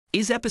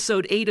Is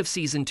episode 8 of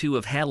season 2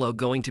 of Halo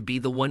going to be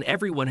the one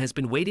everyone has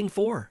been waiting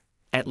for?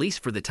 At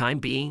least for the time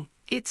being,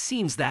 it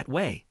seems that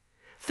way.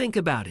 Think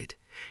about it.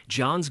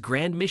 John's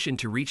grand mission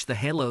to reach the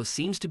Halo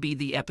seems to be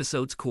the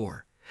episode's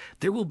core.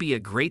 There will be a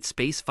great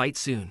space fight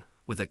soon,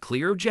 with a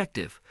clear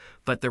objective,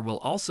 but there will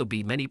also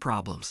be many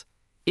problems.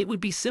 It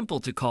would be simple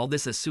to call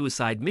this a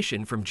suicide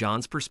mission from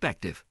John's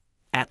perspective.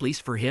 At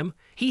least for him,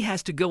 he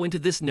has to go into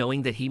this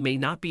knowing that he may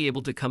not be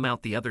able to come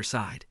out the other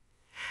side.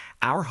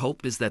 Our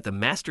hope is that the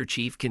Master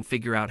Chief can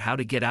figure out how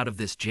to get out of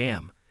this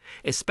jam,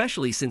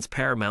 especially since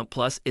Paramount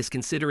Plus is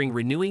considering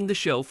renewing the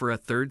show for a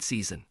third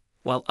season.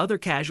 While other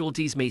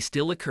casualties may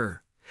still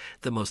occur,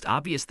 the most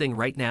obvious thing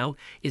right now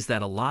is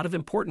that a lot of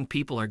important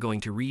people are going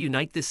to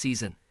reunite this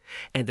season,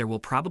 and there will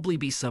probably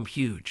be some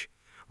huge,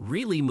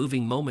 really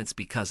moving moments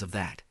because of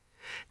that.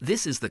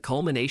 This is the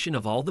culmination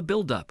of all the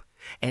build-up,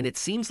 and it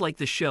seems like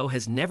the show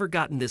has never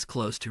gotten this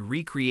close to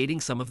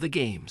recreating some of the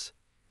games.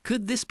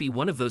 Could this be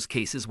one of those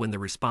cases when the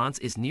response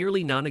is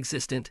nearly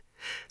non-existent?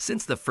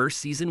 Since the first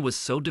season was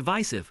so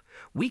divisive,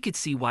 we could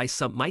see why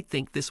some might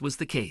think this was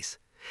the case.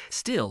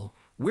 Still,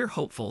 we're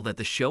hopeful that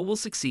the show will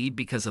succeed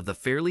because of the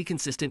fairly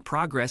consistent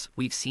progress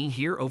we've seen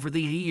here over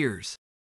the years.